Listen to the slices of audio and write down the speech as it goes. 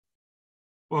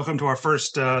Welcome to our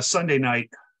first Sunday night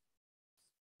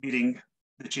meeting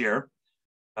this year,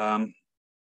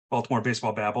 Baltimore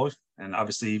Baseball Babble, and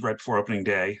obviously right before opening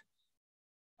day.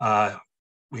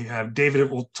 We have David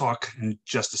will talk in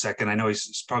just a second. I know he's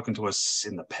spoken to us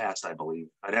in the past, I believe.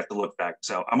 I'd have to look back.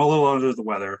 So I'm a little under the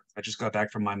weather. I just got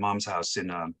back from my mom's house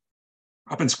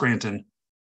up in Scranton.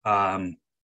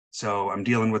 So I'm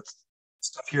dealing with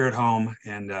stuff here at home,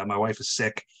 and my wife is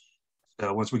sick.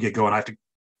 So once we get going, I have to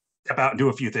step out and do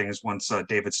a few things once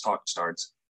David's talk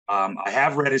starts. I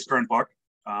have read his current book.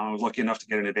 I was lucky enough to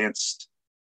get an advanced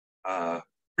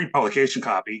pre-publication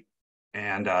copy,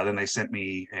 and then they sent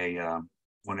me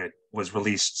when it was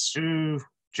released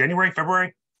January,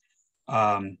 February.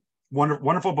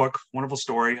 Wonderful book, wonderful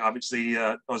story. Obviously,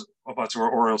 those of us who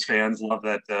are Orioles fans love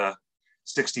that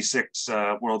 66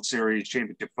 World Series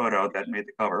championship photo that made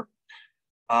the cover.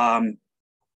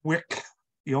 Quick.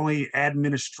 The only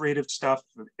administrative stuff,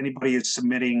 if anybody is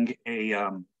submitting a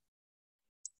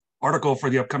article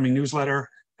for the upcoming newsletter,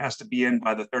 has to be in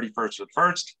by the 31st of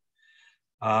the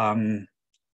 1st.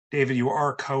 David, you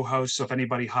are co-host, so if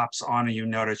anybody hops on and you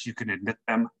notice, you can admit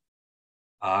them.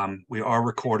 We are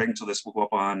recording, so this will go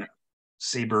up on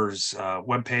SABR's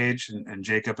webpage, and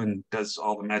Jacob does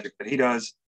all the magic that he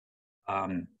does.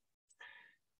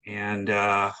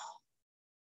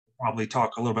 Probably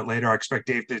talk a little bit later. I expect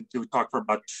Dave to talk for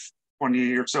about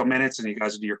 20 or so minutes, and you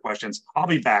guys will do your questions. I'll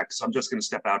be back, so I'm just going to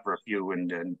step out for a few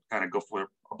and kind of go for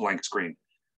a blank screen.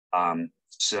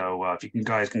 So if you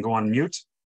guys can go on mute,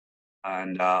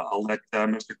 and I'll let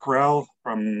Mr. Krell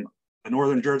from the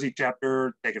Northern Jersey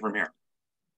chapter take it from here.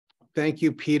 Thank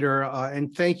you, Peter,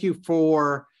 and thank you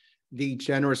for the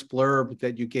generous blurb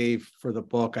that you gave for the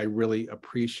book. I really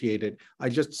appreciate it. I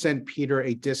just sent Peter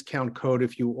a discount code.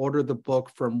 If you order the book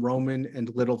from Roman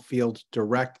and Littlefield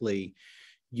directly,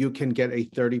 you can get a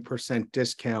 30%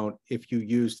 discount if you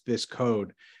use this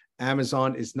code.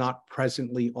 Amazon is not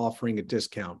presently offering a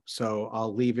discount, so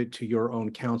I'll leave it to your own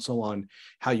counsel on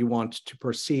how you want to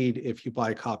proceed if you buy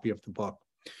a copy of the book.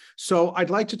 So I'd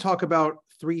like to talk about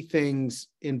three things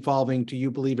involving Do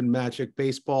You Believe in Magic,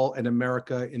 Baseball, and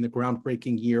America in the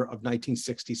groundbreaking year of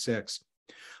 1966.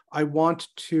 I want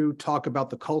to talk about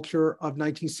the culture of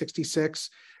 1966,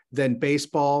 then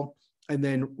baseball, and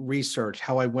then research,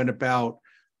 how I went about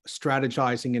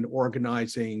strategizing and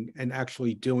organizing and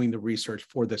actually doing the research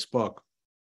for this book.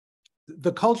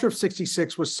 The culture of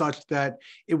 66 was such that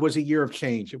it was a year of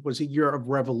change. It was a year of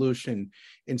revolution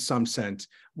in some sense.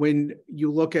 When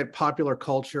you look at popular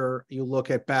culture, you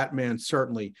look at Batman,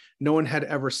 certainly. No one had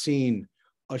ever seen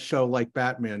a show like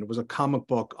Batman. It was a comic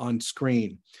book on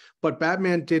screen. But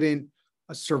Batman didn't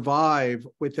survive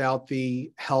without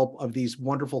the help of these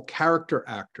wonderful character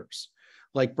actors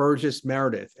like Burgess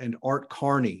Meredith and Art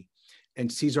Carney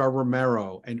and Cesar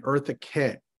Romero and Eartha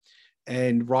Kitt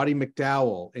and Roddy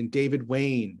McDowell and David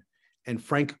Wayne and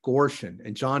Frank Gorshin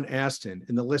and John Astin,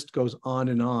 and the list goes on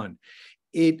and on.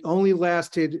 It only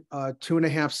lasted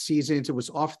 2.5 seasons. It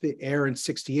was off the air in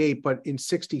 68, but in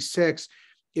 66,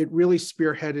 it really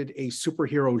spearheaded a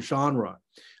superhero genre.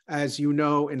 As you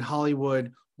know, in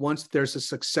Hollywood, once there's a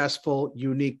successful,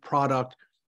 unique product,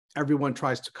 everyone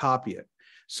tries to copy it.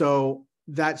 So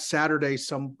that Saturday,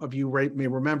 some of you may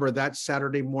remember that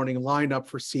Saturday morning lineup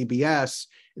for CBS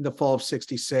in the fall of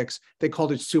 66, they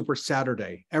called it Super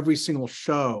Saturday. Every single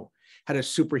show had a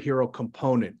superhero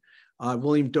component.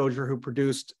 William Dozier, who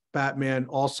produced Batman,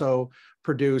 also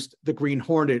produced The Green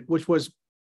Hornet, which was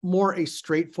more a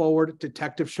straightforward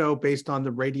detective show based on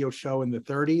the radio show in the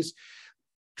 30s.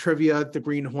 Trivia, The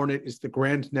Green Hornet is the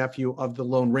grandnephew of the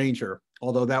Lone Ranger,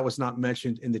 although that was not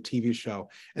mentioned in the TV show.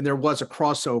 And there was a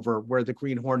crossover where the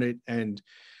Green Hornet and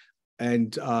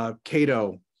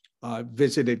Kato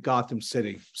visited Gotham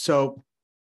City. So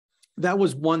that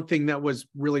was one thing that was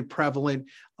really prevalent.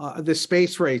 The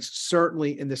space race,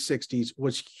 certainly in the 60s,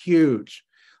 was huge.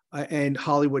 And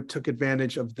Hollywood took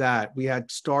advantage of that. We had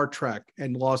Star Trek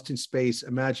and Lost in Space,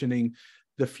 imagining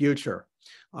the future.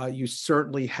 You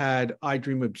certainly had I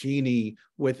Dream of Jeannie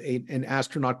with an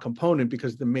astronaut component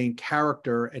because the main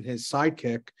character and his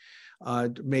sidekick,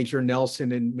 Major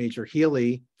Nelson and Major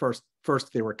Healy,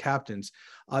 first they were captains,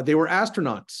 they were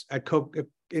astronauts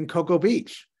in Cocoa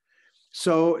Beach.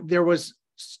 So there was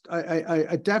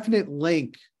a definite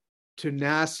link to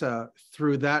NASA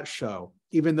through that show,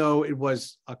 even though it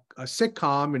was a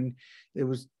sitcom and it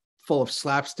was full of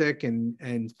slapstick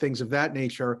and things of that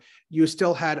nature. You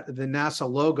still had the NASA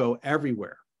logo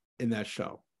everywhere in that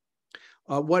show.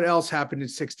 What else happened in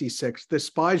 66? The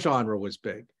spy genre was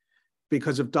big.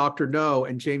 because of Dr. No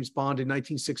and James Bond in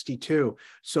 1962.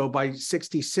 So by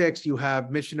 66, you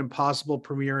have Mission Impossible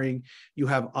premiering. You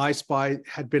have I Spy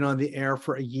had been on the air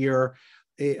for a year.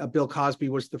 Bill Cosby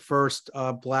was the first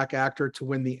Black actor to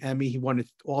win the Emmy. He won it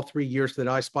all 3 years that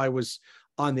I Spy was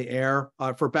on the air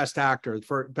for Best Actor,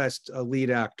 for Best Lead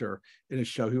Actor in a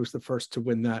show. He was the first to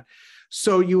win that.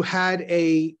 So you had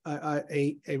a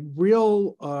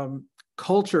real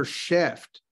culture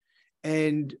shift.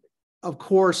 And of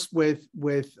course, with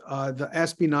the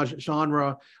espionage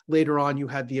genre, later on, you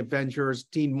had the Avengers.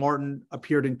 Dean Martin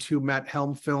appeared in 2 Matt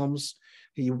Helm films.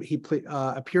 He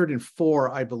appeared in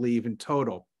 4, I believe, in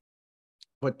total,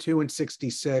 but 2 in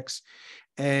 66.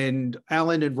 And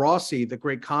Allen and Rossi, the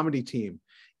great comedy team,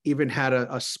 even had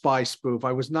a spy spoof.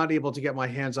 I was not able to get my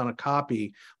hands on a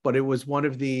copy, but it was one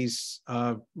of these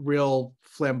real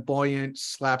flamboyant,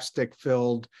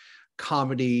 slapstick-filled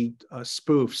comedy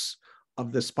spoofs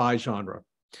of the spy genre.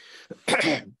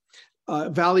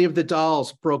 Valley of the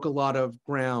Dolls broke a lot of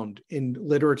ground in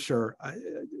literature.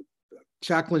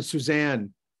 Jacqueline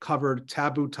Suzanne covered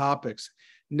taboo topics,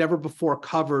 never before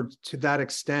covered to that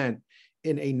extent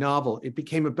in a novel. It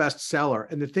became a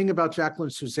bestseller. And the thing about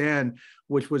Jacqueline Suzanne,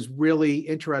 which was really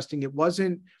interesting, it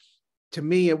wasn't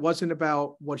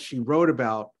about what she wrote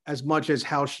about as much as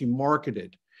how she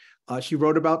marketed. She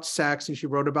wrote about sex and she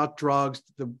wrote about drugs.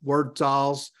 The word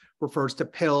dolls refers to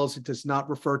pills. It does not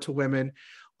refer to women.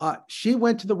 She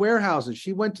went to the warehouses.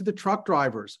 She went to the truck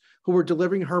drivers who were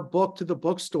delivering her book to the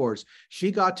bookstores. She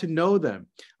got to know them.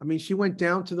 I mean, she went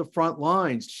down to the front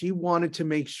lines. She wanted to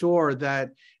make sure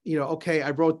that, okay, I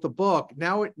wrote the book.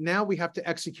 Now we have to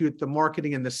execute the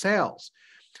marketing and the sales.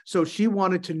 So she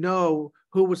wanted to know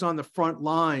who was on the front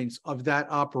lines of that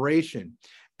operation.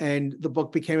 And the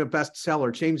book became a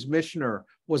bestseller. James Michener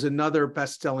was another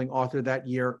best-selling author that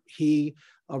year. He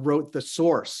wrote The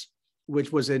Source,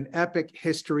 which was an epic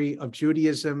history of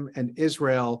Judaism and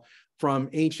Israel from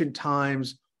ancient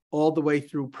times all the way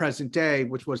through present day,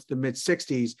 which was the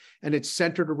mid-60s. And it's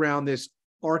centered around this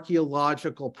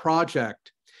archaeological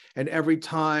project. And every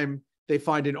time they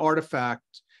find an artifact,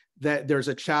 that there's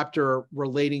a chapter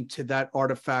relating to that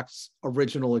artifact's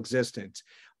original existence.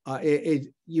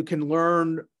 You can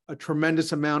learn a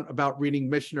tremendous amount about reading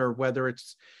Michener, whether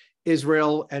it's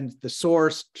Israel and The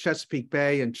Source, Chesapeake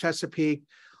Bay and Chesapeake,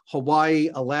 Hawaii,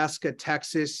 Alaska,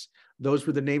 Texas. Those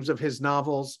were the names of his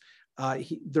novels.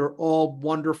 They're all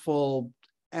wonderful,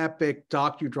 epic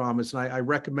docudramas, and I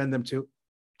recommend them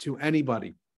to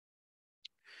anybody.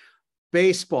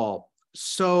 Baseball.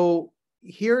 So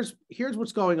here's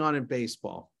what's going on in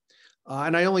baseball.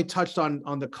 And I only touched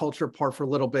on the culture part for a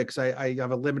little bit because I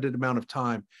have a limited amount of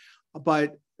time.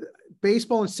 But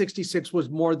baseball in '66 was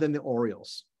more than the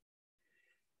Orioles.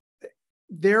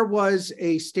 There was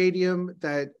a stadium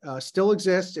that still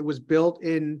exists. It was built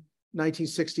in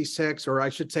 1966, or I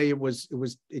should say it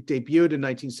debuted in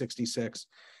 1966,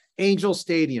 Angel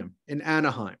Stadium in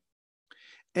Anaheim.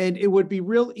 And it would be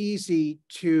real easy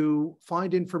to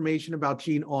find information about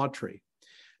Gene Autry.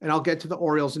 And I'll get to the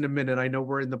Orioles in a minute. I know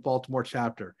we're in the Baltimore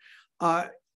chapter. I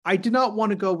did not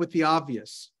want to go with the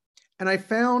obvious. And I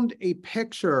found a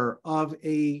picture of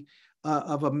the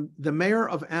mayor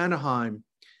of Anaheim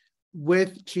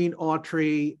with Gene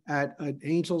Autry at an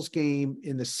Angels game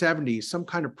in the 70s, some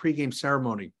kind of pregame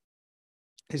ceremony.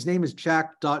 His name is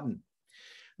Jack Dutton.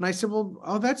 And I said, well,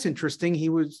 oh, that's interesting.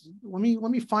 Let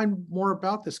me find more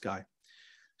about this guy.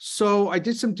 So I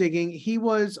did some digging. He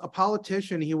was a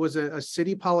politician. He was a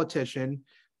city politician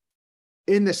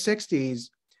in the 60s.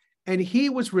 And he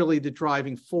was really the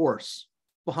driving force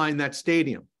behind that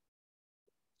stadium.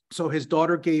 So his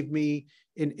daughter gave me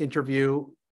an interview,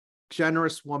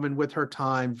 generous woman with her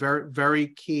time, very, very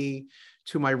key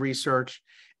to my research.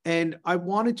 And I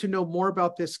wanted to know more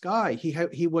about this guy.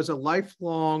 He was a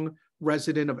lifelong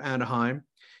resident of Anaheim.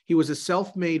 He was a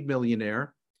self-made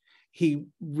millionaire. He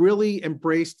really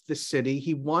embraced the city.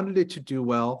 He wanted it to do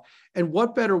well. And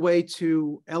what better way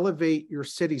to elevate your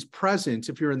city's presence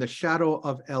if you're in the shadow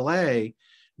of LA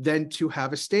than to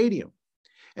have a stadium?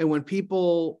 And when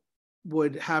people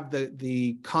would have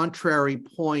the contrary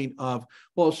point of,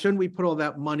 well, shouldn't we put all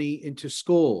that money into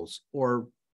schools or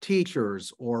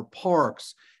teachers or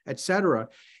parks, et cetera?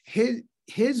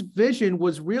 His vision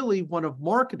was really one of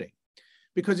marketing.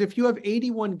 Because if you have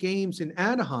 81 games in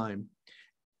Anaheim,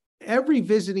 every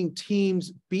visiting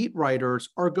team's beat writers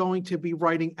are going to be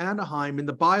writing Anaheim in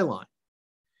the byline.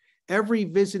 Every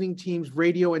visiting team's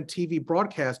radio and TV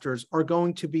broadcasters are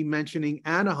going to be mentioning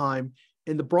Anaheim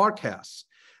in the broadcasts.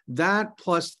 That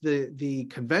plus the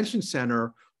convention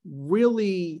center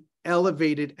really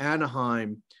elevated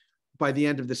Anaheim by the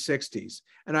end of the 60s.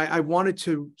 And I wanted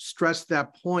to stress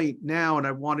that point now, and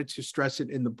I wanted to stress it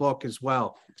in the book as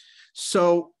well.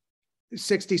 So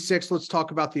 66, let's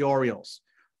talk about the Orioles.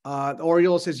 The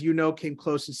Orioles, as you know, came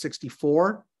close in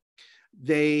 64.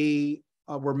 They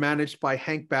were managed by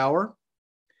Hank Bauer,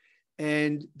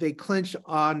 and they clinched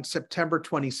on September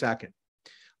 22nd.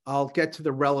 I'll get to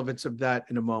the relevance of that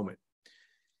in a moment.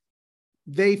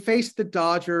 They faced the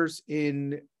Dodgers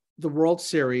in the World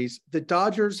Series. The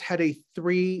Dodgers had a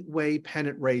three-way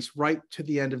pennant race right to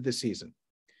the end of the season.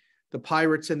 The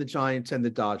Pirates and the Giants and the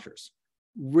Dodgers.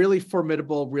 Really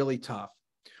formidable, really tough.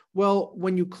 Well,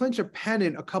 when you clinch a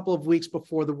pennant a couple of weeks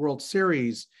before the World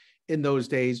Series in those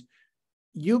days,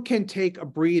 you can take a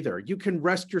breather. You can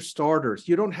rest your starters.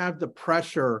 You don't have the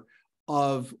pressure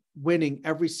of winning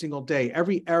every single day.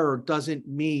 Every error doesn't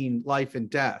mean life and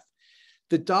death.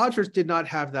 The Dodgers did not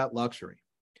have that luxury.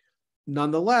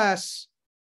 Nonetheless,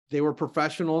 they were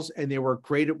professionals and they were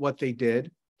great at what they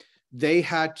did. They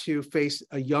had to face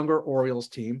a younger Orioles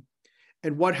team.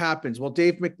 And what happens? Well,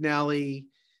 Dave McNally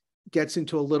gets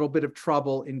into a little bit of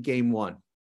trouble in game one.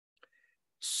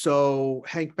 So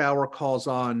Hank Bauer calls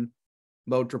on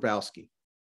Mo Drabowski.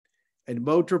 And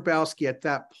Mo Drabowski at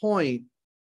that point,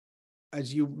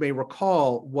 as you may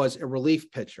recall, was a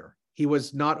relief pitcher. He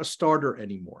was not a starter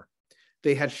anymore.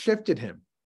 They had shifted him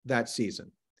that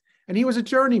season. And he was a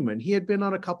journeyman. He had been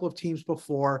on a couple of teams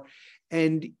before,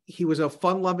 and he was a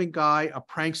fun-loving guy, a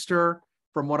prankster,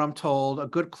 from what I'm told, a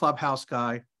good clubhouse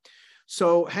guy.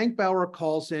 So Hank Bauer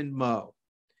calls in Mo.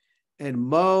 And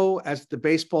Mo, as the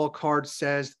baseball card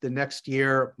says, the next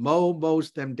year, Mo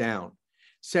mows them down,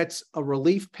 sets a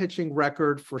relief pitching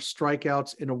record for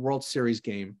strikeouts in a World Series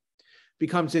game,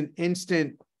 becomes an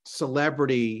instant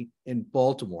celebrity in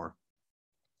Baltimore,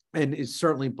 and is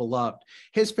certainly beloved.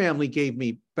 His family gave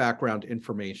me background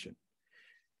information.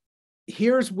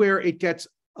 Here's where it gets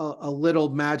a little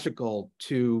magical,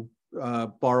 to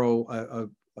borrow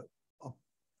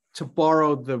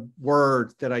the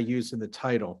word that I use in the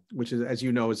title, which is, as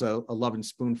you know, is a Love and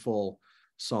Spoonful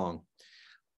song.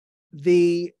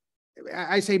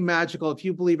 I say magical. If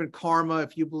you believe in karma,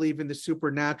 if you believe in the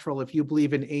supernatural, if you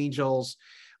believe in angels,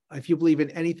 if you believe in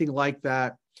anything like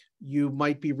that, you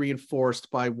might be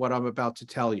reinforced by what I'm about to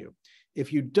tell you.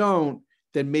 If you don't,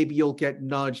 then maybe you'll get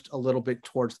nudged a little bit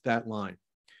towards that line.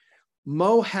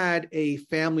 Mo had a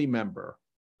family member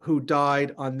who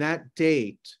died on that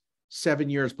date 7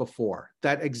 years before.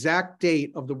 That exact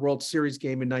date of the World Series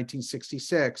game in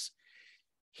 1966,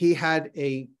 he had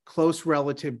a close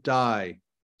relative die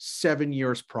 7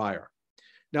 years prior.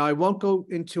 Now, I won't go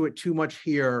into it too much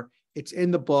here. It's in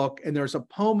the book, and there's a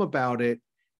poem about it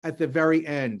at the very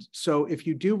end. So if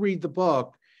you do read the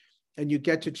book and you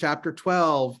get to chapter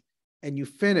 12 and you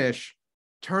finish,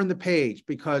 turn the page,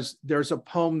 because there's a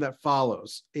poem that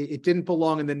follows. It didn't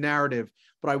belong in the narrative,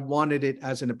 but I wanted it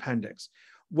as an appendix.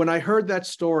 When I heard that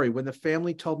story, when the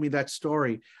family told me that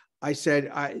story, I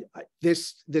said,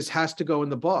 this has to go in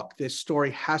the book. This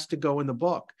story has to go in the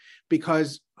book,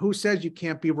 because who says you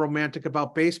can't be romantic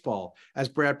about baseball, as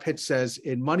Brad Pitt says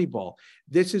in Moneyball?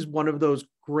 This is one of those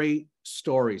great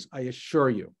stories, I assure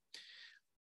you.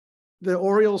 The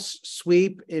Orioles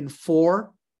sweep in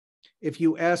 4. If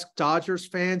you ask Dodgers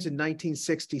fans in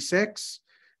 1966,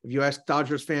 if you ask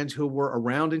Dodgers fans who were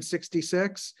around in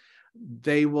 66,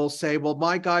 they will say, well,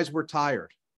 my guys were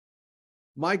tired.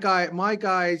 My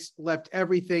guys left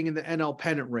everything in the NL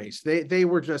pennant race. They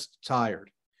were just tired.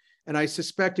 And I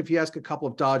suspect if you ask a couple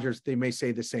of Dodgers, they may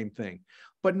say the same thing.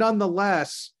 But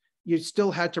nonetheless, you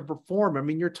still had to perform. I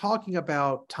mean, you're talking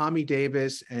about Tommy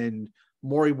Davis and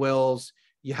Maury Wills.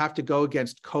 You have to go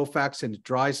against Koufax and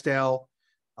Drysdale.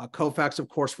 Koufax, of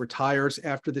course, retires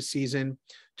after the season,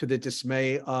 to the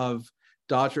dismay of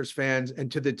Dodgers fans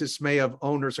and to the dismay of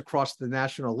owners across the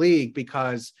National League,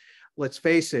 because let's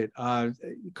face it,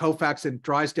 Koufax and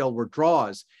Drysdale were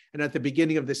draws. And at the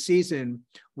beginning of the season,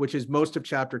 which is most of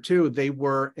chapter 2, they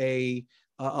were a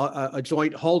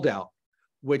joint holdout,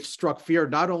 which struck fear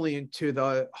not only into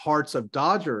the hearts of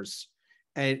Dodgers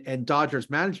and Dodgers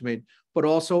management, but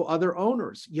also other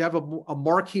owners. You have a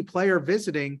marquee player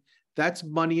visiting, that's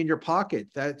money in your pocket.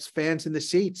 That's fans in the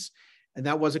seats. And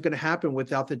that wasn't going to happen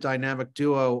without the dynamic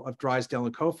duo of Drysdale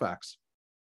and Koufax.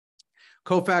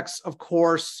 Koufax, of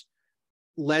course,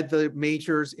 led the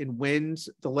majors in wins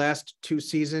the last 2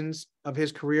 seasons of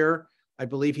his career. I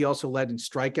believe he also led in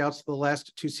strikeouts the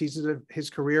last 2 seasons of his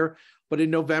career. But in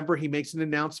November, he makes an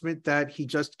announcement that he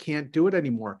just can't do it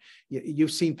anymore.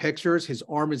 You've seen pictures. His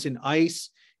arm is in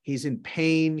ice. He's in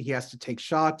pain. He has to take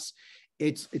shots.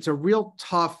 It's a real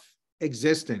tough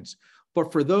existence.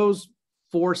 But for those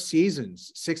 4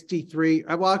 seasons, 63,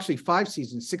 well, actually 5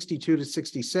 seasons, 62 to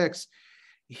 66,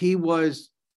 he was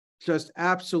just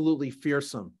absolutely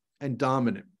fearsome and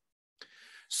dominant.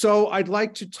 So I'd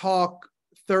like to talk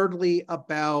thirdly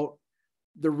about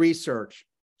the research.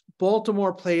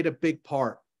 Baltimore played a big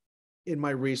part in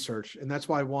my research, and that's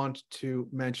why I want to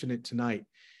mention it tonight.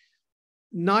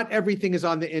 Not everything is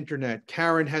on the internet.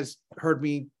 Karen has heard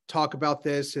me talk about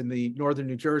this in the Northern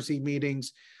New Jersey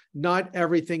meetings. Not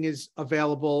everything is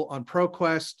available on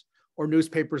ProQuest or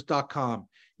newspapers.com.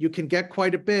 You can get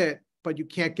quite a bit, but you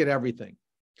can't get everything.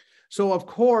 So of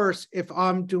course, if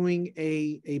I'm doing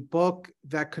a book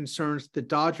that concerns the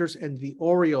Dodgers and the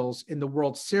Orioles in the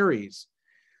World Series,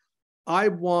 I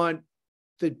want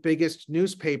the biggest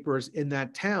newspapers in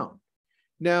that town.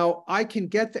 Now, I can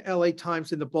get the LA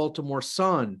Times and the Baltimore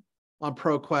Sun on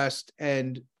ProQuest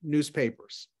and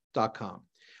newspapers.com.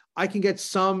 I can get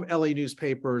some LA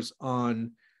newspapers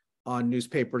on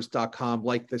newspapers.com,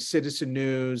 like the Citizen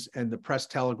News and the Press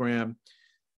Telegram.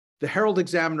 The Herald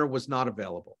Examiner was not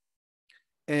available.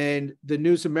 And the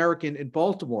News American in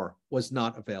Baltimore was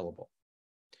not available.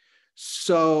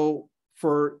 So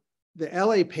for the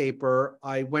LA paper,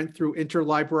 I went through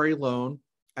interlibrary loan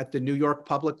at the New York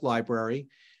Public Library,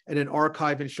 and an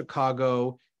archive in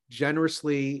Chicago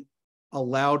generously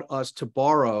allowed us to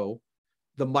borrow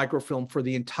the microfilm for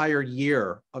the entire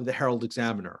year of the Herald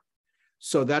Examiner.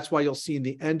 So that's why you'll see in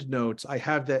the end notes, I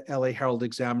have the LA Herald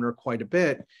Examiner quite a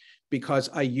bit because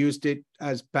I used it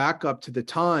as backup to the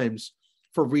Times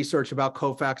for research about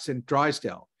Koufax and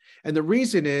Drysdale. And the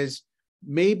reason is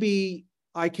maybe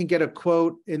I can get a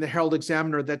quote in the Herald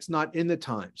Examiner that's not in the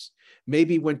Times.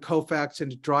 Maybe when Koufax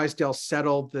and Drysdale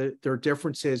settled their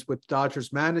differences with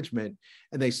Dodgers management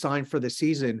and they signed for the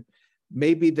season,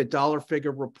 maybe the dollar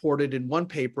figure reported in one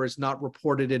paper is not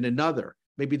reported in another.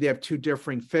 Maybe they have 2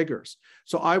 differing figures.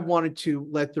 So I wanted to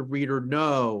let the reader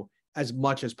know as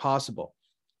much as possible.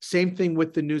 Same thing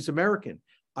with the News American.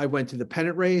 I went to the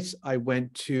pennant race, I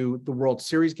went to the World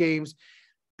Series games,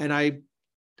 and I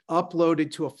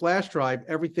uploaded to a flash drive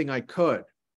everything I could.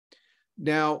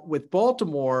 Now, with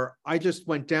Baltimore, I just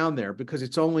went down there because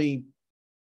it's only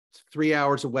 3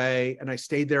 hours away, and I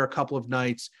stayed there a couple of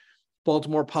nights.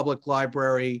 Baltimore Public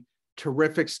Library,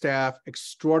 terrific staff,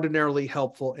 extraordinarily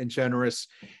helpful and generous.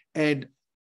 And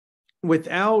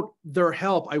without their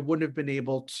help, I wouldn't have been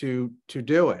able to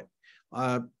do it.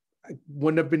 I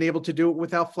wouldn't have been able to do it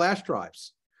without flash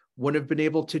drives. Wouldn't have been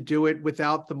able to do it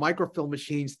without the microfilm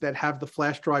machines that have the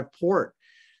flash drive port.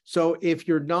 So if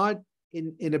you're not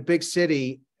in a big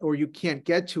city or you can't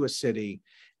get to a city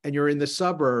and you're in the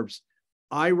suburbs,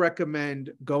 I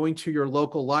recommend going to your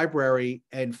local library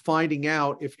and finding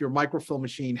out if your microfilm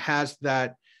machine has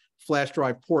that flash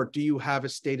drive port. Do you have a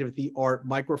state-of-the-art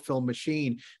microfilm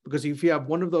machine? Because if you have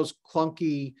one of those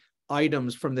clunky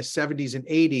items from the 70s and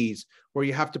 80s where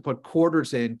you have to put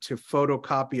quarters in to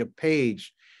photocopy a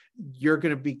page, you're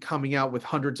going to be coming out with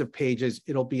hundreds of pages.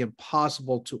 It'll be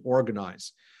impossible to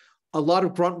organize. A lot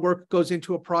of grunt work goes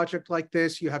into a project like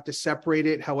this. You have to separate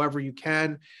it however you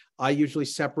can. I usually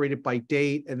separate it by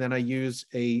date, and then I use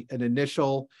an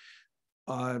initial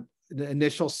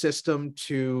system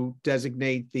to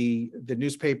designate the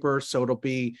newspaper. So it'll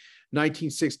be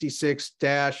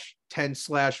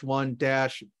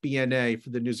 1966-10/1-BNA for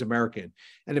the News American.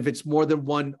 And if it's more than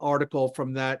one article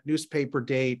from that newspaper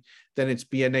date, then it's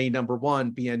BNA number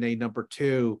 1, BNA number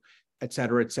 2, et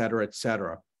cetera, et cetera, et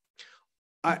cetera.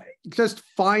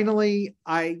 Finally,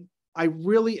 I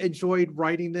really enjoyed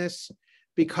writing this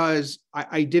because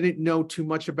I didn't know too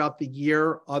much about the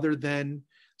year other than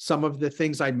some of the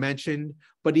things I mentioned.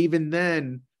 But even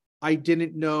then, I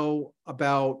didn't know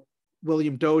about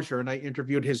William Dozier, and I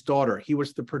interviewed his daughter. He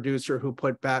was the producer who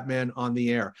put Batman on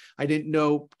the air. I didn't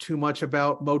know too much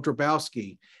about Mo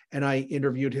Drabowski, and I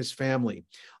interviewed his family.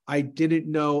 I didn't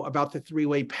know about the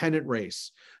 3-way pennant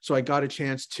race, so I got a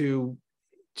chance to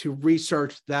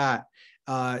research that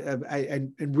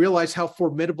and realize how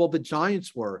formidable the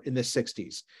Giants were in the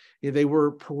 60s. They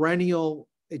were perennial,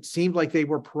 it seemed like they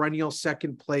were perennial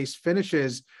second place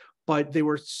finishes, but they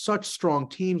were such strong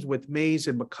teams with Mays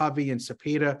and McCovey and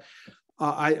Cepeda.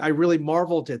 I really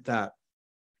marveled at that.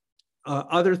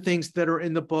 Other things that are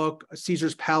in the book,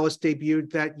 Caesar's Palace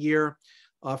debuted that year.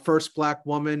 First Black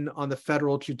woman on the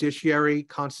federal judiciary,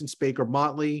 Constance Baker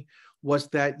Motley, was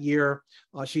that year.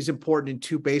 She's important in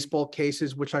 2 baseball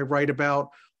cases, which I write about.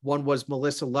 One was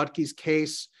Melissa Lutke's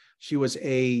case. She was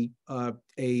a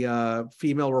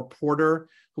female reporter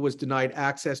who was denied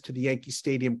access to the Yankee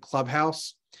Stadium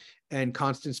clubhouse. And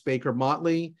Constance Baker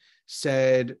Motley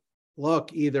said,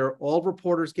 look, either all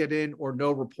reporters get in or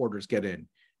no reporters get in.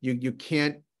 You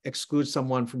can't exclude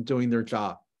someone from doing their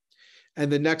job.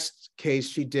 And the next case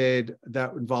she did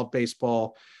that involved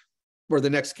baseball, or the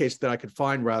next case that I could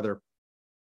find rather,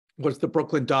 was the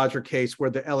Brooklyn Dodger case where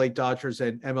the LA Dodgers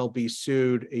and MLB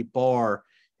sued a bar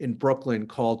in Brooklyn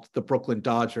called the Brooklyn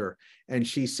Dodger. And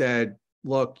she said,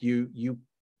 look, you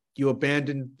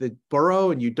abandoned the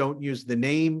borough and you don't use the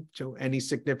name to any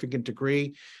significant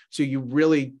degree. So you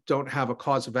really don't have a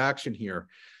cause of action here.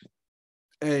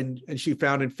 And she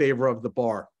found in favor of the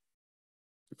bar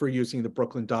for using the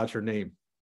Brooklyn Dodger name.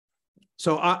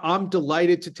 So I'm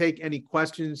delighted to take any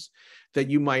questions that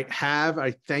you might have.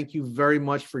 I thank you very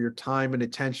much for your time and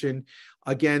attention.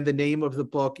 Again, the name of the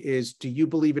book is Do You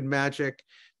Believe in Magic?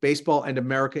 Baseball and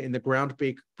America in the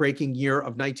Groundbreaking Year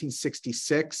of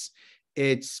 1966.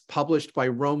 It's published by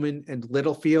Rowman and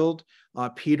Littlefield.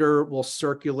 Peter will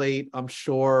circulate, I'm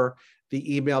sure,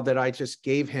 the email that I just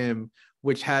gave him,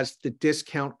 which has the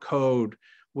discount code,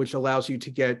 which allows you to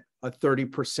get a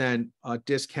 30%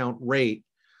 discount rate.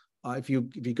 If you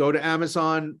go to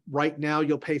Amazon right now,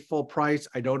 you'll pay full price.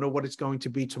 I don't know what it's going to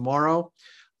be tomorrow.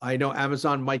 I know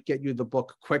Amazon might get you the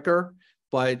book quicker,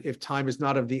 but if time is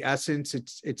not of the essence,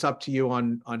 it's up to you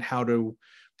on how to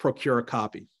procure a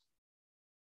copy.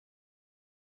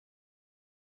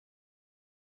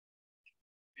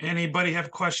 Anybody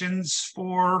have questions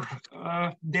for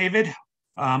David?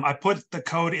 I put the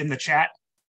code in the chat,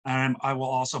 and I will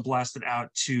also blast it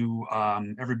out to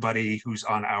everybody who's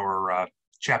on our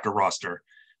chapter roster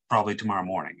probably tomorrow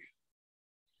morning.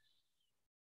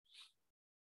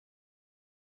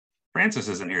 Francis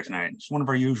isn't here tonight. It's one of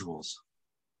our usuals.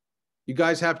 You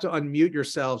guys have to unmute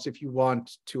yourselves if you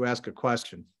want to ask a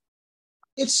question.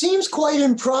 It seems quite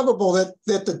improbable that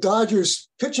the Dodgers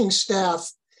pitching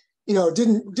staff,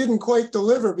 didn't quite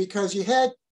deliver, because you had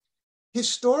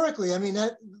historically, I mean,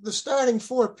 the starting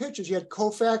four pitchers, you had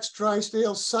Koufax,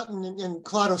 Drysdale, Sutton, and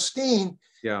Claudio Steen.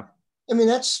 Yeah. I mean,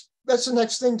 that's the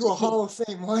next thing to a Hall of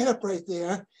Fame lineup right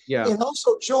there. Yeah. And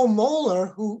also Joe Moeller,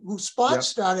 who spot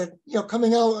started,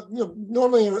 coming out,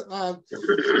 normally long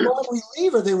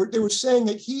reliever, they were saying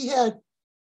that he had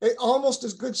almost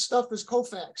as good stuff as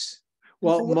Koufax.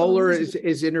 Well, Moeller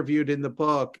is interviewed in the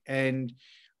book, and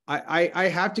I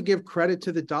have to give credit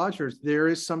to the Dodgers. There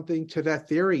is something to that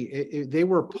theory. They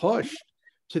were pushed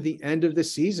to the end of the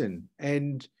season,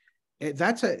 and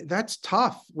that's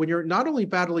tough when you're not only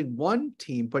battling one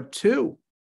team but two.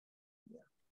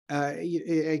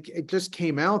 It just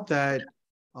came out that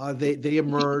they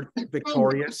emerged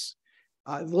victorious.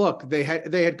 Look, they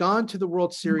had gone to the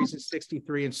World Series in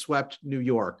 '63 and swept New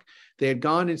York. They had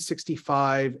gone in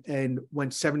 '65 and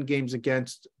went 7 games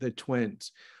against the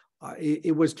Twins.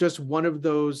 It was just one of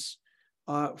those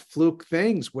fluke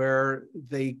things where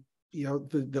the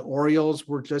Orioles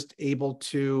were just able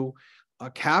to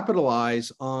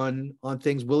capitalize on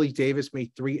things. Willie Davis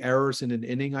made 3 errors in an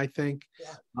inning, I think.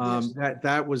 Yeah.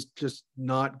 That was just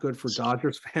not good for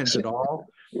Dodgers fans at all.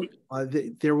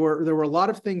 There were a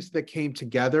lot of things that came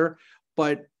together,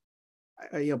 but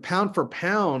pound for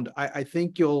pound, I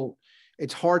think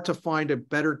it's hard to find a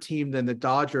better team than the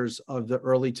Dodgers of the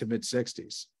early to mid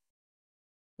 '60s.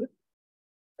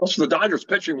 Also, the Dodgers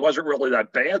pitching wasn't really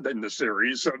that bad in the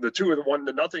series. So the 2 of the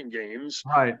 1-0 games,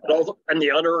 right, and the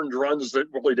unearned runs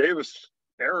that Willie Davis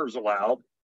errors allowed.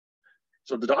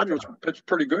 So the Dodgers pitched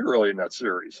pretty good early in that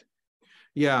series.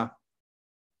 Yeah.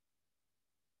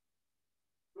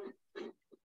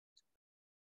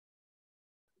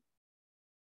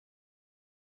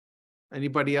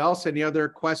 Anybody else? Any other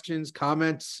questions,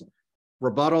 comments,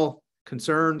 rebuttal,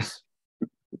 concerns?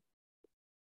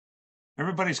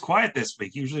 Everybody's quiet this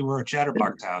week. Usually we're at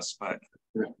Chatterbox House, but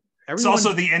it's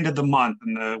also the end of the month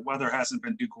and the weather hasn't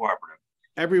been too cooperative.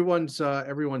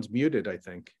 Everyone's muted, I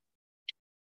think.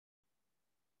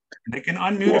 They can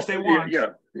unmute if they want. Yeah.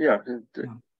 You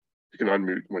can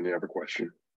unmute when you have a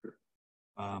question.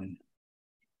 I'm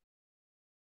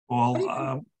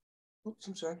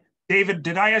sorry. David,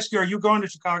 did I ask you, are you going to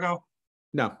Chicago?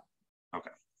 No.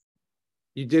 Okay.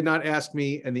 You did not ask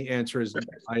me, and the answer is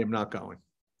I am not going.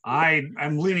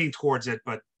 I'm leaning towards it,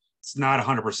 but it's not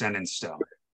 100% in stone.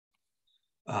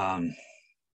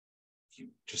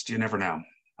 You never know.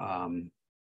 All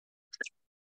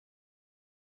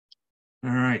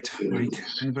right, Mike,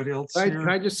 anybody else? Can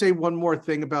I just say one more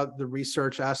thing about the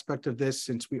research aspect of this,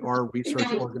 since we are a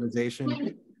research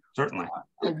organization? Certainly.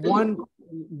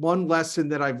 One lesson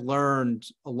that I've learned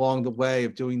along the way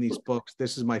of doing these books,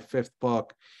 this is my 5th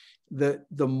book,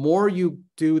 the more you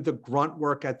do the grunt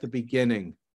work at the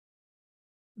beginning,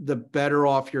 the better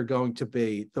off you're going to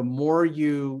be. The more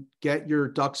you get your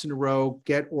ducks in a row,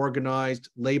 get organized,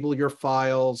 label your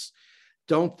files.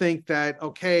 Don't think that,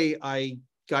 okay, I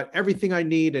got everything I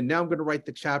need, and now I'm going to write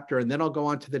the chapter, and then I'll go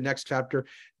on to the next chapter.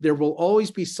 There will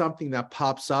always be something that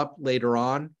pops up later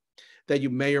on that you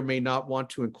may or may not want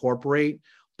to incorporate,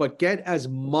 but get as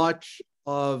much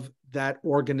of that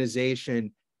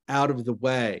organization out of the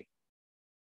way,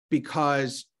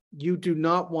 because you do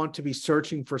not want to be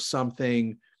searching for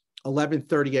something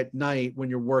 11:30 at night when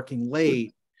you're working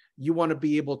late. You want to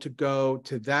be able to go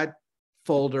to that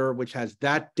folder, which has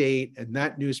that date and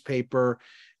that newspaper,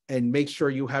 and make sure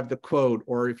you have the quote,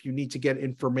 or if you need to get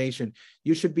information,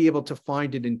 you should be able to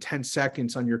find it in 10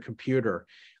 seconds on your computer.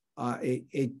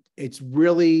 It's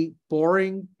really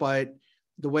boring, but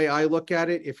the way I look at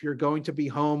it, if you're going to be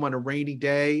home on a rainy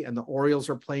day and the Orioles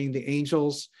are playing the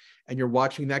Angels and you're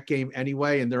watching that game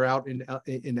anyway, and they're out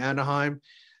in Anaheim,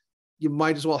 you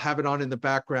might as well have it on in the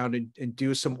background and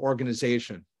do some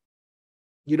organization.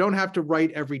 You don't have to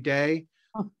write every day,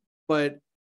 but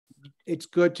it's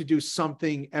good to do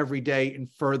something every day in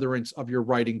furtherance of your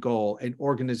writing goal, and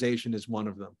organization is one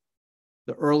of them.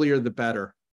 The earlier, the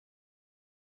better.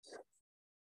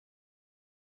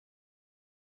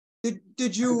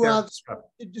 Did you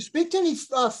speak to any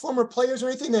former players or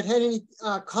anything that had any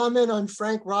comment on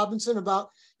Frank Robinson about,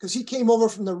 because he came over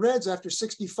from the Reds after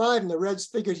 65 and the Reds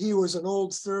figured he was an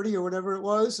old 30 or whatever it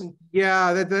was? And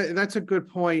yeah, that's a good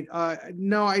point.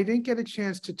 No, I didn't get a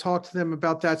chance to talk to them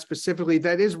about that specifically.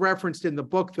 That is referenced in the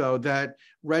book, though, that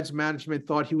Reds management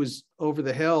thought he was over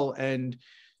the hill, and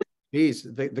geez,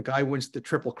 the guy wins the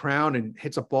Triple Crown and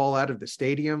hits a ball out of the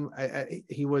stadium.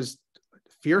 He was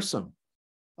fearsome.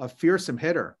 A fearsome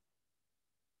hitter.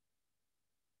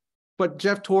 But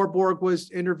Jeff Torborg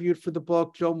was interviewed for the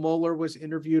book. Joe Moeller was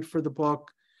interviewed for the book.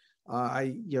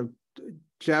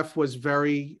 Jeff was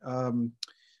very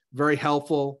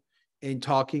helpful in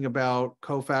talking about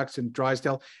Koufax and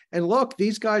Drysdale. And look,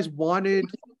 these guys wanted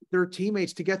their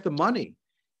teammates to get the money.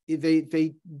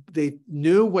 They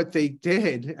knew what they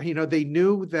did. They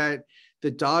knew that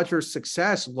the Dodgers'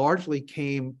 success largely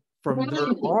came from their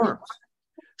arms.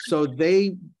 So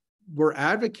they were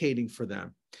advocating for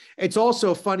them. It's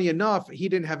also, funny enough, he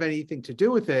didn't have anything to do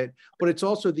with it, but it's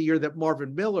also the year that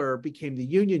Marvin Miller became the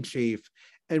union chief.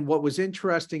 And what was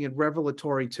interesting and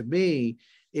revelatory to me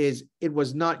is it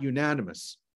was not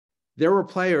unanimous. There were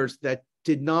players that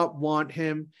did not want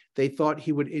him. They thought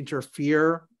he would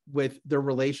interfere with their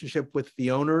relationship with the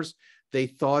owners. They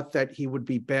thought that he would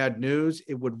be bad news.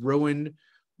 It would ruin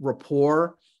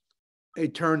rapport.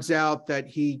 It turns out that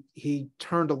he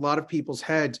turned a lot of people's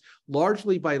heads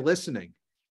largely by listening.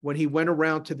 When he went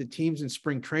around to the teams in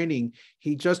spring training,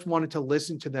 he just wanted to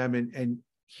listen to them and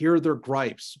hear their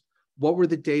gripes. What were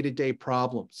the day-to-day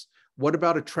problems? What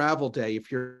about a travel day?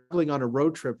 If you're traveling on a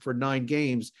road trip for 9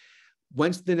 games,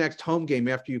 when's the next home game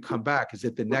after you come back? Is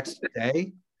it the next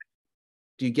day?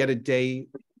 Do you get a day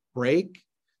break?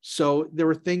 So there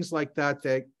were things like that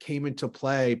that came into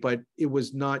play, but it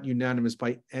was not unanimous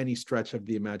by any stretch of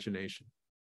the imagination.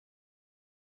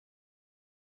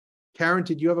 Karen,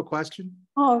 did you have a question?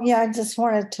 Oh, yeah, I just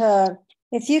wanted to,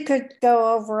 if you could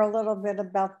go over a little bit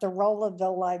about the role of the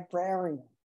librarian.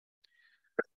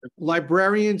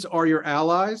 Librarians are your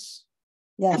allies.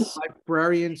 Yes.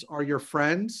 Librarians are your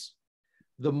friends.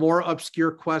 The more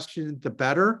obscure question, the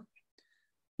better.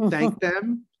 Thank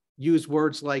them. Use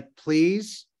words like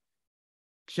please,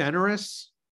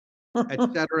 generous, et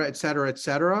cetera, et cetera, et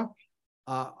cetera.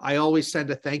 I always send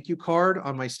a thank you card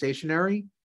on my stationery.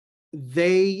 And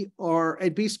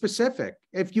be specific.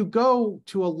 If you go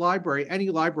to a library, any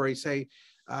library, say,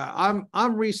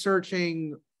 I'm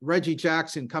researching Reggie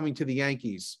Jackson coming to the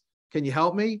Yankees. Can you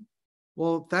help me?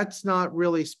 Well, that's not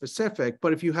really specific,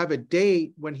 but if you have a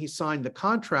date when he signed the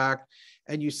contract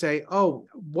and you say, oh,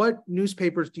 what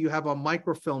newspapers do you have on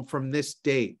microfilm from this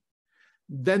date?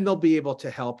 Then they'll be able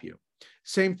to help you.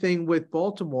 Same thing with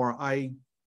Baltimore. I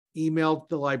emailed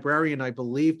the librarian, I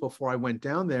believe, before I went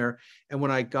down there. And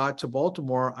when I got to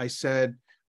Baltimore, I said,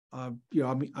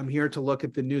 I'm here to look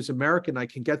at the News American. I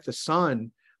can get the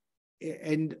Sun.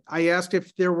 And I asked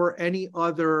if there were any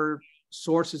other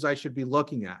sources I should be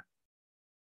looking at.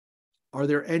 Are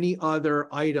there any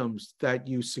other items that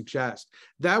you suggest?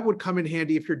 That would come in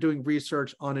handy if you're doing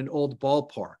research on an old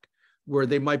ballpark, where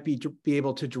they might be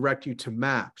able to direct you to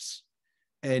maps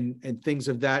and things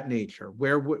of that nature.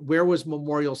 Where was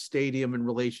Memorial Stadium in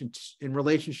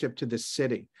relationship to the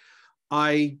city?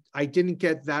 I didn't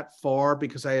get that far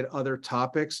because I had other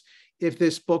topics. If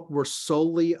this book were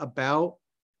solely about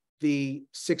the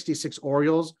 66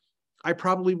 Orioles, I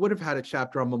probably would have had a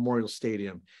chapter on Memorial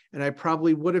Stadium, and I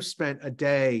probably would have spent a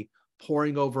day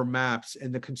poring over maps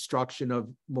and the construction of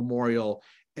Memorial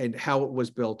and how it was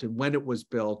built and when it was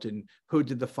built and who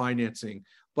did the financing.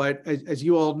 But as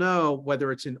you all know,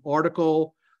 whether it's an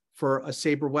article for a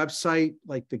SABR website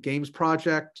like the Games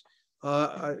Project,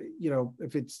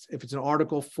 if it's an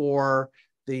article for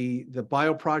the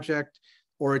Bio Project,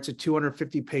 or it's a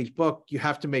 250-page book, you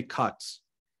have to make cuts.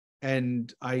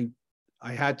 And I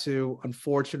had to,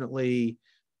 unfortunately,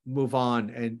 move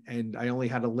on, and I only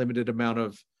had a limited amount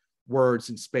of words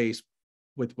and space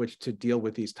with which to deal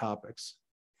with these topics.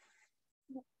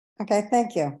 Okay,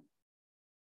 thank you.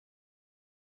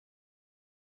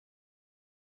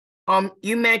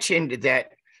 You mentioned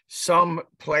that some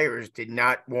players did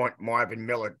not want Marvin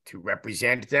Miller to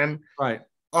represent them. Right.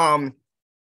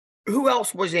 Who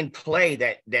else was in play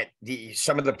that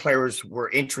some of the players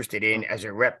were interested in as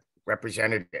a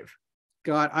representative?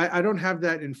 God, I don't have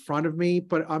that in front of me,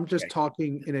 but I'm just Okay.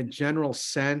 talking in a general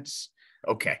sense.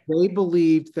 Okay. They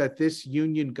believed that this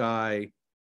union guy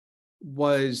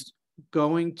was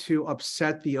going to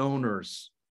upset the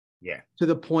owners Yeah. to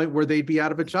the point where they'd be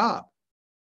out of a job,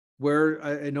 where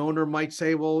an owner might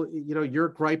say, well, you're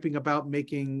griping about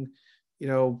making,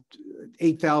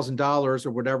 $8,000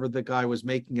 or whatever the guy was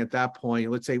making at that point.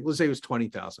 Let's say it was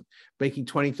 20,000, making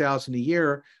 20,000 a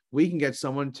year. We can get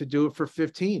someone to do it for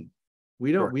 15.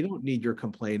 We don't need your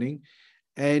complaining.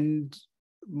 And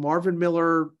Marvin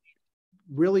Miller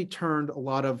really turned a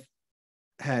lot of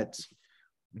heads.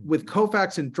 With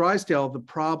Koufax and Drysdale, the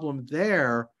problem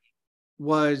there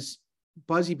was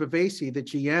Buzzy Bavasi, the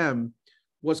GM,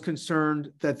 was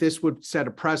concerned that this would set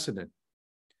a precedent.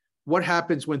 What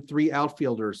happens when three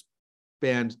outfielders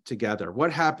band together?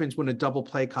 What happens when a double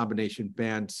play combination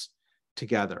bands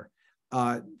together?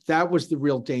 That was the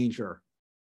real danger.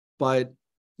 But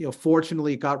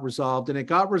fortunately, it got resolved, and it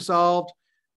got resolved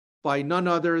by none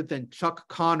other than Chuck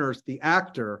Connors, the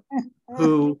actor,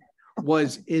 who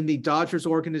was in the Dodgers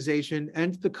organization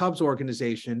and the Cubs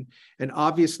organization, and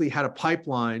obviously had a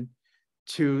pipeline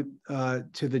to the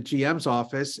GM's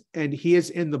office. And he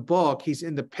is in the book. He's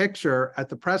in the picture at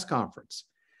the press conference,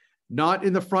 not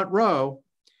in the front row.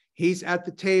 He's at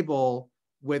the table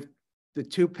with the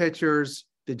two pitchers,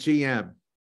 the GM,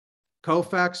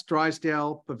 Koufax,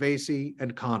 Drysdale, Bavasi,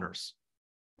 and Connors.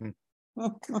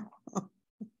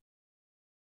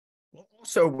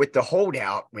 Also, with the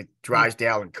holdout with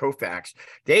Drysdale and Koufax,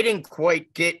 they didn't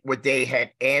quite get what they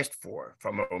had asked for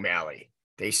from O'Malley.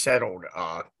 They settled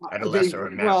at a lesser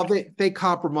amount. Well, they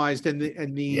compromised, and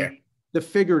the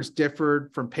figures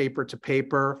differed from paper to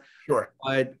paper. Sure,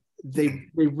 but they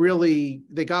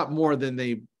got more than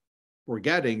they were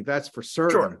getting. That's for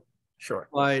certain. Sure.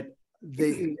 But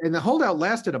the holdout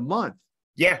lasted a month.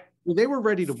 Yeah, they were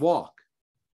ready to walk.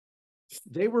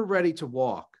 They were ready to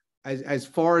walk. As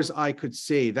far as I could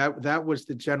see, that was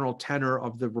the general tenor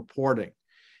of the reporting,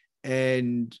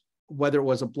 and whether it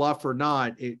was a bluff or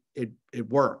not, it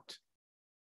worked.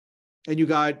 And you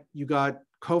got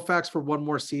Koufax for one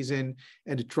more season,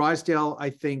 and Drysdale, I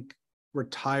think,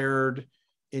 retired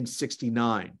in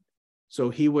 '69, so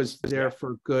he was there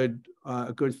for a good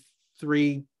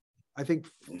 3-4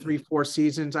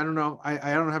 seasons. I don't know.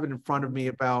 I don't have it in front of me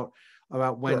about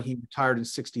when he retired in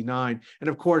 '69, and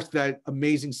of course that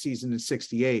amazing season in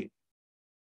 '68.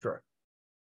 Sure.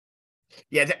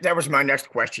 Yeah, that was my next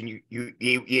question.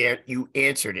 You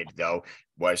answered it though.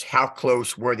 Was how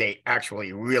close were they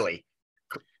actually really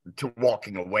to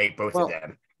walking away? Both of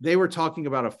them. They were talking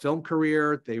about a film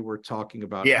career. They were talking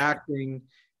about acting,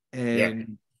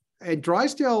 and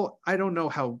Drysdale. I don't know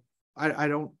how. I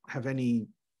don't have any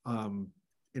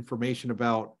information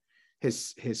about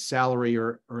his salary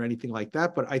or anything like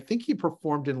that, but I think he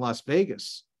performed in Las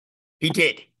Vegas. He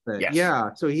did. Yes.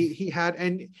 Yeah. So he had,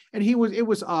 and it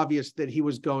was obvious that he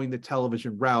was going the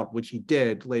television route, which he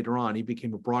did later on. He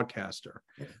became a broadcaster.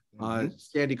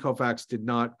 Sandy Koufax did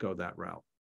not go that route.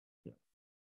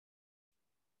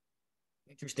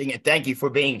 Interesting. And thank you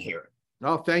for being here.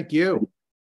 Oh, thank you.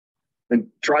 And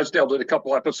Drysdale did a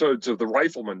couple episodes of The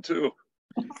Rifleman too.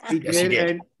 He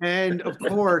did. And of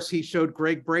course he showed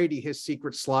Greg Brady his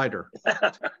secret slider.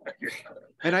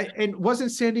 And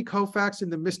wasn't Sandy Koufax in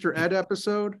the Mr. Ed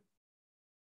episode?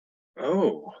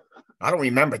 Oh, I don't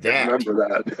remember that. I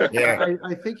remember that. Yeah,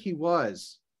 I think he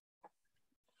was.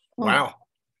 Wow.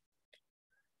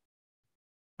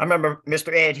 I remember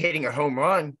Mr. Ed hitting a home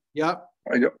run. Yep.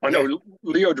 I know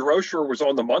Leo DeRocher was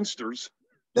on the Munsters.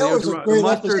 That was a great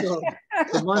episode.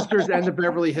 The Munsters and the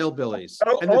Beverly Hillbillies.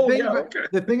 And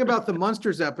the thing about the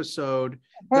Munsters episode,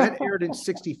 that aired in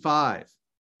 '65.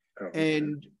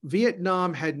 And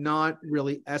Vietnam had not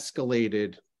really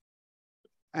escalated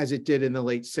as it did in the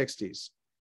late '60s.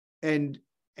 And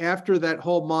after that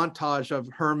whole montage of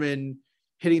Herman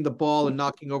hitting the ball and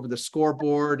knocking over the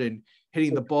scoreboard and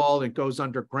hitting the ball and goes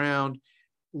underground.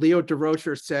 Leo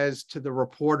DeRocher says to the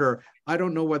reporter, I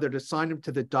don't know whether to sign him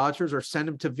to the Dodgers or send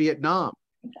him to Vietnam,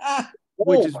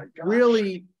 which is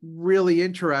really, really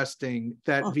interesting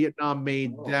that Vietnam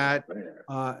made that,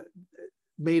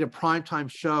 made a primetime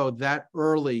show that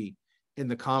early in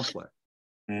the conflict.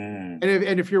 And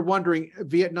if you're wondering,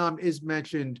 Vietnam is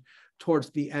mentioned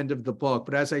towards the end of the book,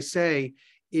 but as I say,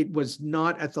 it was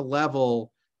not at the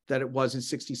level that it was in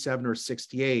 67 or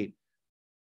 68.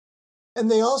 And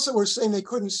they also were saying they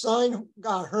couldn't sign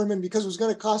Herman because it was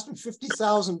going to cost him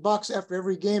 $50,000 after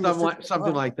every game.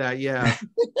 Something like that, yeah.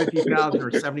 50,000 or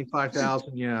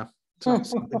 75,000, yeah.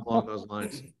 Something along those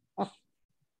lines.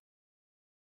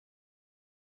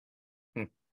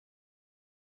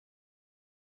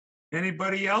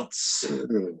 Anybody else?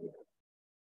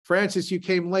 Francis, you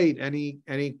came late.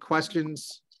 Any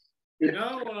questions?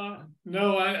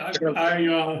 No,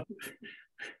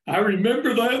 I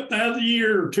remember that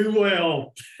year too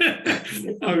well.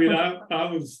 I mean, I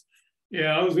was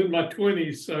in my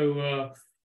 20s, so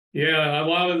a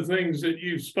lot of the things that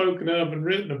you've spoken of and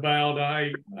written about,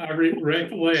 I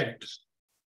recollect.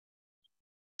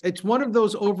 It's one of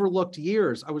those overlooked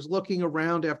years. I was looking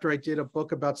around after I did a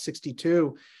book about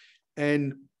 62,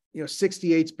 and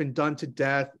 68's been done to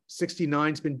death.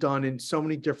 69's been done in so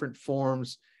many different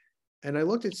forms. And I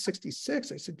looked at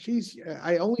 66. I said, geez,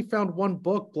 I only found one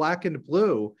book, Black and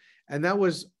Blue, and that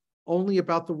was only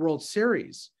about the World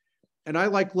Series. And I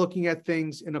like looking at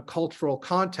things in a cultural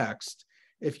context.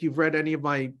 If you've read any of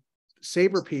my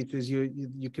SABR pieces,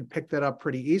 you can pick that up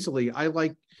pretty easly. I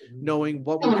like knowing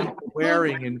what were people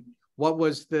wearing and what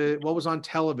was on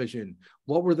television,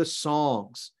 what were the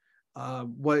songs,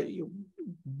 what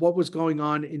was going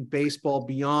on in baseball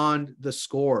beyond the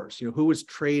scores, who was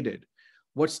traded,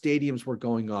 what stadiums were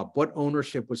going up, what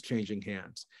ownership was changing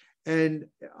hands. And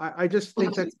I just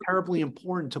think that's terribly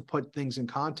important to put things in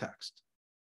context.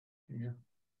 Yeah,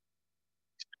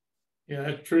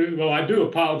 that's true. Well, I do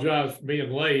apologize for being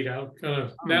late. I'm kind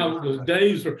of now the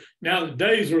days are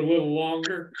a little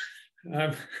longer.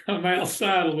 I'm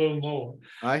outside a little more.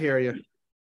 I hear you.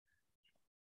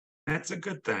 That's a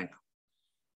good thing.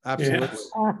 Absolutely.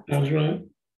 Yeah, that's right.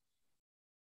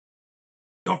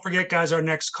 Don't forget, guys, our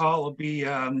next call will be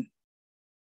the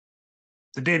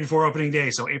day before opening day,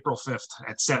 so April 5th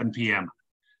at 7 p.m.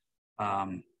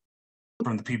 From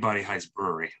the Peabody Heights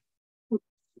Brewery.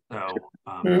 So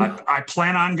I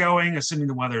plan on going, assuming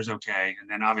the weather is okay. And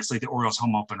then obviously the Orioles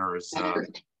home opener is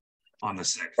on the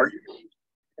 6th.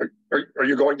 Are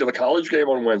you going to the college game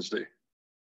on Wednesday?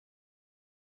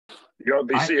 You're on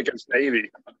BC against Navy.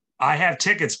 I have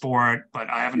tickets for it, but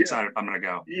I haven't decided if I'm going to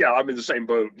go. Yeah, I'm in the same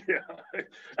boat. Yeah,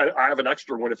 I have an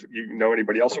extra one if you know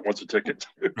anybody else that wants a ticket.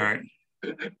 All right.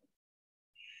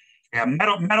 Yeah,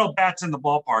 metal bats in the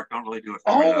ballpark don't really do it.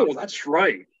 Oh, that's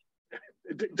right.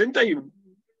 Didn't they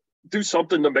do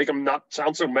something to make them not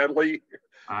sound so metally?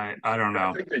 I don't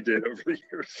know. I think they did over the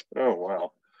years. Oh,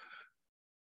 wow.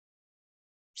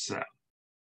 So,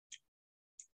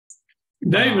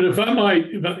 David, if I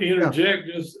might interject,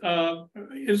 just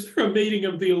is there a meeting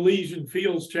of the Elysian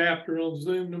Fields chapter on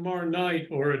Zoom tomorrow night,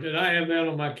 or did I have that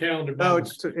on my calendar? No,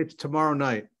 it's tomorrow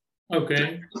night.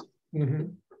 Okay. Mm-hmm.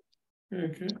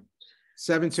 Okay.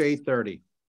 7 to 8:30.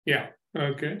 Yeah.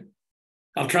 Okay.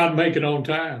 I'll try to make it on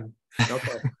time.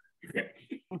 Okay.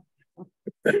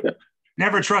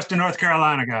 never trust a North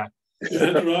Carolina guy.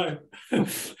 That's right.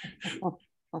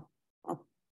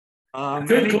 I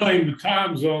could claim the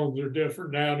time zones are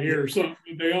different down here or something,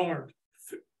 but they aren't.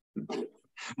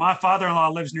 My father-in-law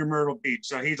lives near Myrtle Beach,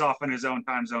 so he's off in his own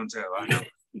time zone too.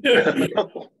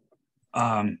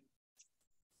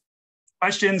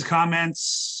 Questions,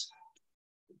 comments?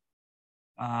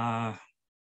 I'll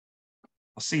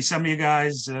see some of you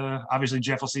guys. Obviously,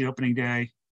 Jeff will see opening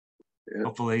day. Yeah.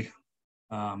 Hopefully.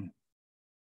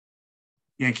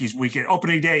 Yankees weekend.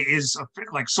 Opening day is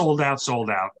like sold out.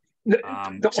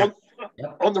 On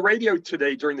the radio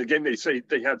today during the game, they say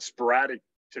they had sporadic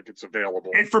tickets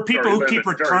available. And for people who keep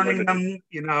returning them,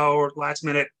 or last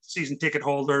minute season ticket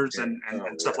holders and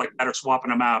stuff like that are swapping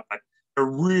them out, but they're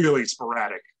really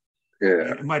sporadic.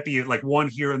 Yeah. It might be like one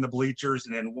here in the bleachers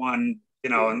and then one,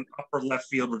 in upper left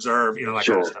field reserve, that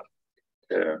kind of stuff.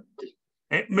 Yeah.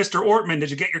 Hey, Mr. Ortman,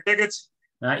 did you get your tickets?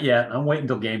 Not yet. I'm waiting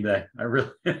till game day. I really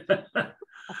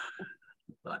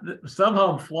some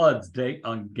home floods date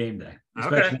on game day.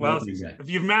 Okay, well, if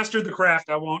you've mastered the craft,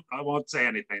 I won't say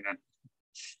anything then.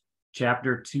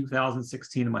 Chapter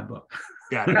 2016 in my book.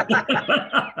 Got it.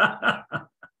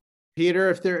 Peter,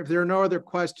 if there are no other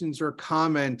questions or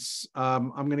comments,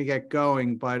 I'm going to get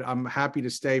going, but I'm happy to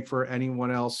stay for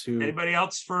anyone else who Anybody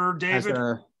else for has David?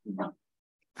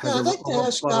 I'd like to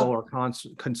ask, rebuttal or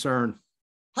concern.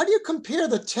 how do you compare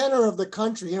the tenor of the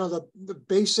country, the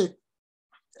basic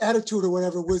attitude or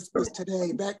whatever with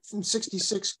today, back from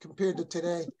 66 compared to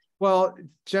today? Well,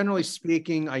 generally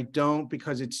speaking, I don't,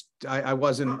 because I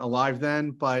wasn't alive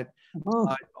then, but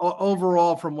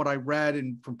overall, from what I read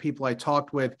and from people I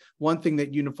talked with, one thing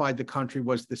that unified the country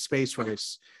was the space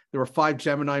race. There were 5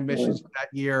 Gemini missions that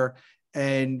year,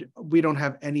 and we don't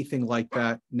have anything like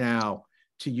that now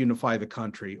to unify the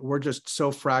country. We're just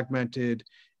so fragmented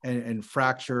and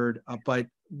fractured. But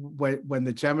when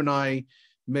the Gemini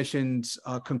missions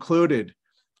concluded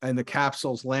and the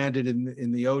capsules landed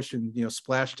in the ocean,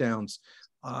 splashdowns,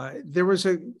 there was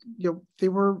a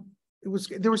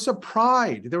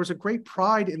pride. There was a great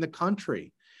pride in the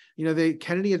country.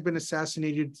 Kennedy had been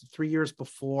assassinated 3 years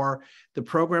before. The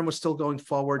program was still going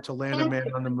forward to land a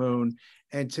man on the moon,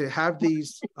 and to have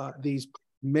these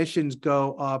missions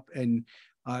go up and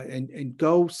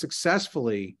go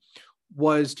successfully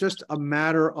was just a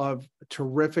matter of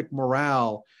terrific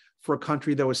morale for a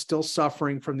country that was still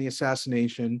suffering from the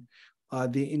assassination,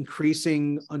 the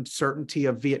increasing uncertainty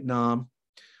of Vietnam.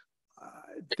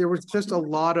 There was just a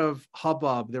lot of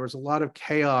hubbub. There was a lot of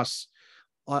chaos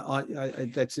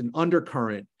that's an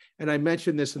undercurrent. And I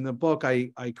mentioned this in the book.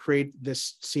 I create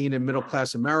this scene in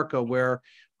middle-class America where,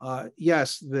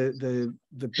 yes, the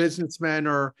businessmen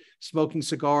are smoking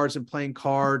cigars and playing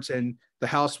cards, and the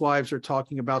housewives are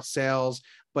talking about sales.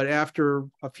 But after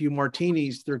a few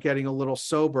martinis, they're getting a little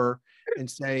sober and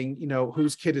saying,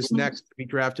 whose kid is next to be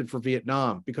drafted for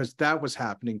Vietnam? Because that was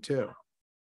happening too.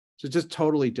 So just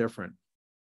totally different.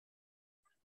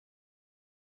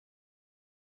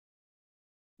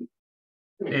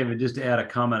 David, just to add a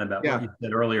comment about what you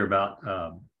said earlier about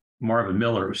Marvin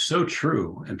Miller, it was so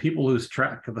true. And people lose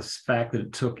track of the fact that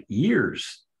it took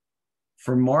years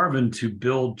for Marvin to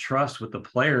build trust with the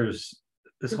players.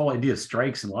 This whole idea of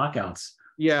strikes and lockouts.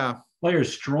 Yeah.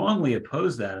 Players strongly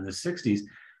opposed that in the 60s.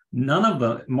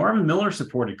 Marvin Miller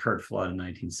supported Curt Flood in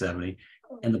 1970,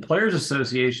 and the Players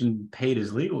Association paid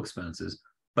his legal expenses,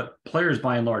 but players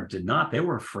by and large did not. They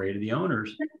were afraid of the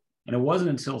owners. And it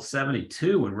wasn't until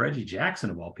 72 when Reggie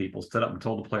Jackson, of all people, stood up and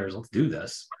told the players, let's do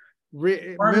this.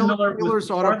 Miller's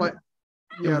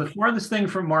the farthest thing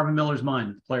from Marvin Miller's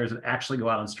mind, the players would actually go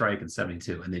out on strike in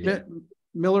 72, and they did.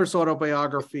 Miller's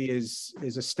autobiography is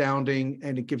astounding,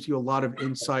 and it gives you a lot of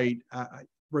insight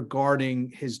regarding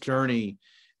his journey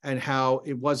and how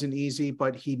it wasn't easy,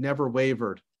 but he never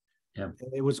wavered. Yeah.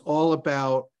 It was all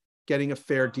about getting a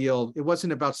fair deal. It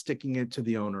wasn't about sticking it to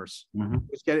the owners. Mm-hmm.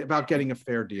 It was about getting a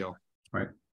fair deal. Right.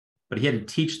 But he had to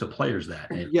teach the players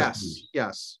that.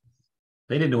 Yes.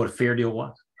 They didn't know what a fair deal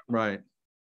was. Right.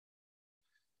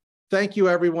 Thank you,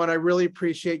 everyone. I really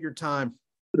appreciate your time.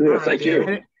 Yeah, thank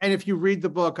you. And if you read the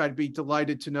book, I'd be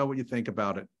delighted to know what you think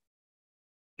about it.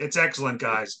 It's excellent,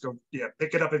 guys. Go,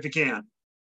 pick it up if you can.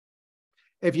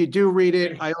 If you do read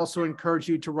it, I also encourage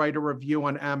you to write a review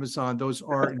on Amazon. Those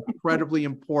are incredibly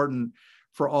important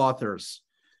for authors.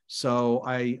 So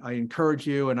I encourage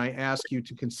you, and I ask you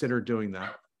to consider doing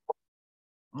that.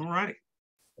 All right.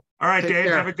 All right, Take Dave,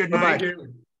 care. have a good Bye-bye. night.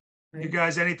 You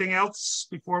guys, anything else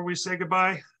before we say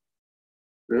goodbye?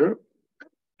 Yeah.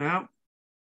 No?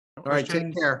 All right,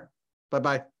 take care.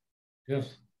 Bye-bye.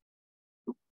 Yes.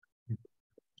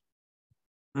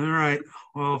 All right.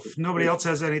 Well, if nobody else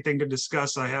has anything to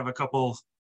discuss, I have a couple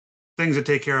things to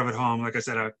take care of at home. Like I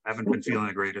said, I haven't been feeling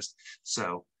the greatest.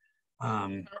 So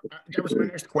that was my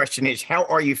next question is, how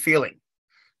are you feeling?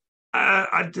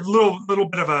 I did a little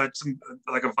bit of a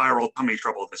viral tummy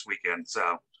trouble this weekend.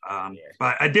 So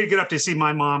but I did get up to see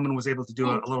my mom and was able to do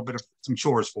a little bit of some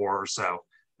chores for her. So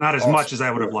not as much as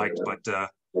I would have liked, but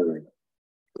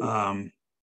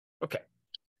okay.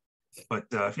 But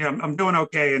I'm doing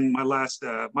okay. And my last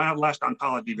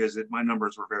oncology visit, my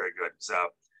numbers were very good. So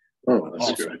that's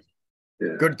awesome. good.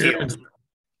 Yeah. Good deal.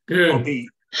 Good. I'll be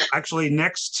actually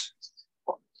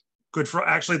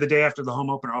the day after the home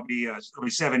opener, it'll be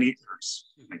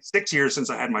 6 years since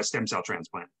I had my stem cell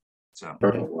transplant. So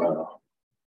wow.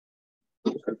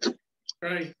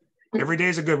 Right. Every day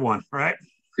is a good one, right?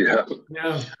 Yeah.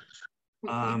 Yeah.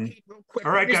 All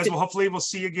right, guys. Well, hopefully we'll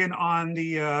see you again on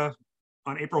the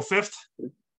on April 5th.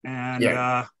 And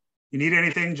you need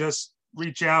anything, just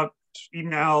reach out,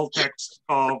 email, text,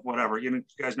 call, whatever. You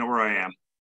guys know where I am.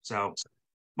 So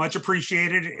much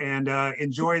appreciated, and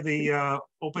enjoy the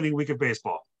opening week of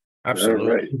baseball. Absolutely.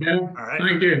 All right. Yeah. All right.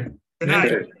 Thank you. Good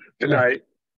night. Good night.